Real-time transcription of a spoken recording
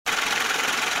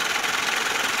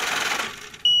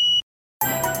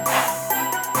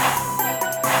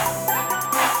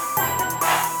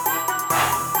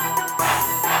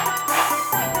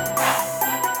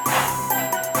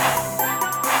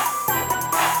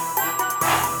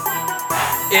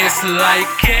It's like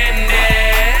candy.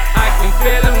 I can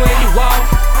feel it when you walk,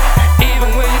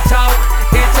 even when you talk,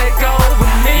 it take over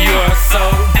me. You're so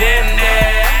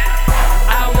dandy.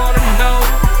 I wanna know,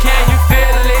 can you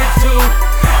feel it too?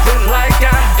 Just like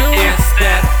I do. It's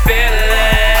that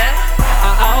feeling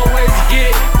I always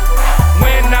get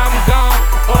when I'm gone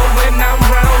or when I'm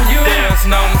around you. There's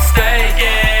no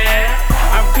mistaking,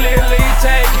 I'm clearly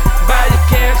taken by your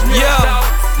cashmere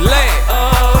thoughts.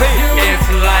 It's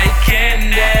like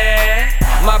candy.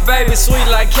 My baby sweet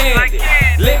like candy.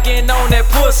 Licking on that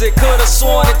pussy, could've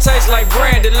sworn it tastes like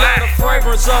brandy. Love the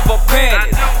fragrance of her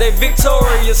panties. They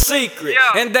Victoria's Secret,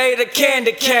 and they the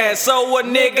candy can, so a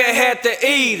nigga had to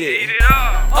eat it.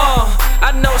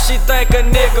 I know she think a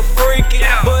nigga freaky,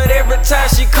 but every time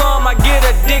she come, I get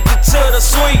addicted to the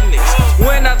sweetness.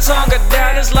 When I tongue her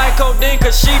down, it's like codeine,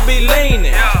 cause she be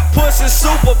leaning. Pussy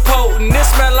super potent, it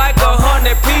smell like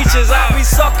 100 peaches. I be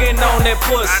sucking on that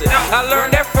pussy, I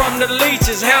learned that from the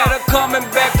leeches. Had her coming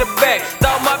back to back,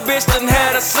 thought my bitch done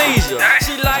had a seizure.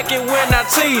 She like it when I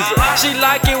tease her, she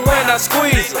like it when I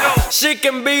squeeze her. She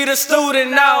can be the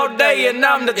student all day and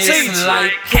I'm the teacher. It's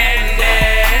like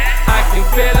candy. I can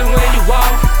feel it when you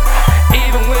walk,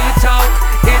 even when you talk,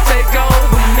 it take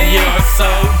over me. You're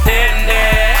so dandy.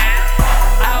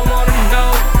 I wanna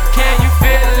know, can you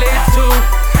feel it too?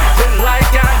 Just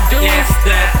like I do. It's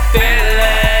that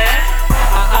feeling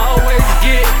I always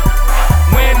get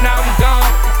when I'm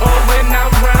gone or when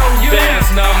I'm around you.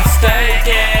 There's no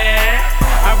mistaking,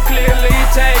 I'm clearly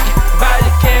taken by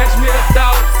your cashmere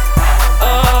thoughts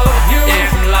of you.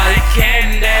 It's like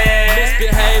candy.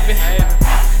 Misbehaving,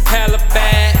 hella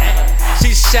bad.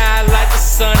 She shine like the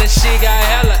sun and she got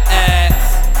hella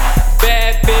ass.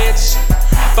 Bad bitch,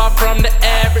 far from the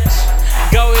average.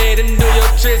 Go ahead and do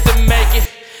your tricks and make it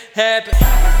happen.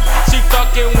 She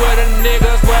fucking with the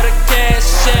niggas where the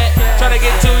cash at. Tryna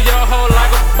get to your hole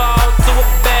like a ball to a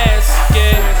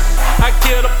basket. I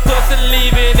kill the pussy,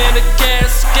 leave it in the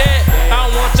casket. I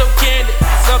want your candy,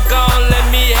 so gon' let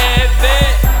me have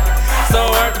it.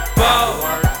 So work the ball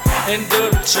and do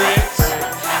the tricks.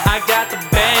 I got the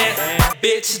band,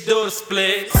 bitch do the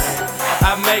splits.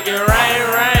 I make it rain,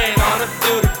 rain on the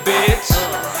duty, bitch.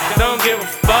 Don't give a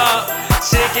fuck,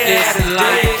 chicken ass. It's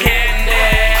like candy.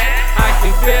 I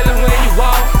can feel it when you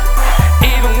walk,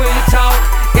 even when you talk,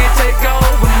 it take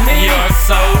over me. You're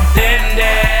so dandy.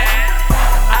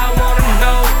 I wanna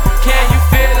know, can you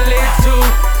feel it too?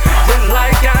 Just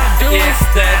like I do. It's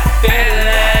that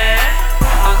feeling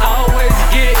I always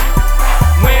get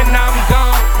when I'm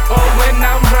gone or when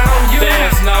I'm around you.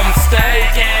 There's no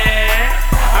mistaking,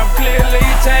 I'm clearly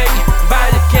taken by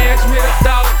your cashmere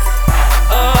thoughts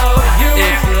of you.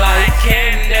 It's like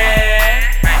candy.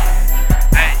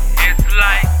 It's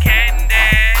like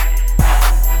candy.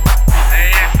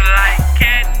 It's like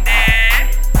candy.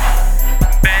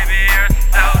 Baby, you're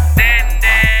so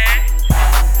dandy.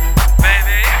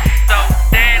 Baby, you're so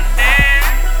dandy.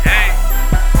 Hey.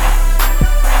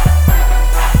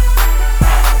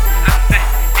 I said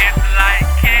it's like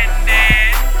candy.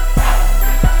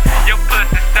 Your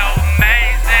pussy's so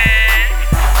amazing.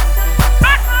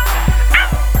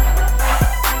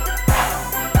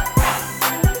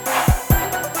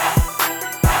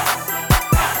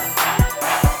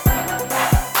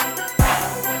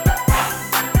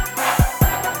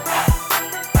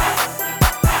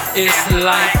 It's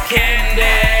like candy.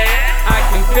 I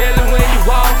can feel it when you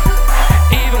walk,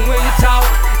 even when you talk,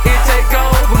 it take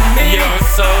over me. You're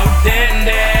so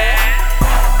dandy.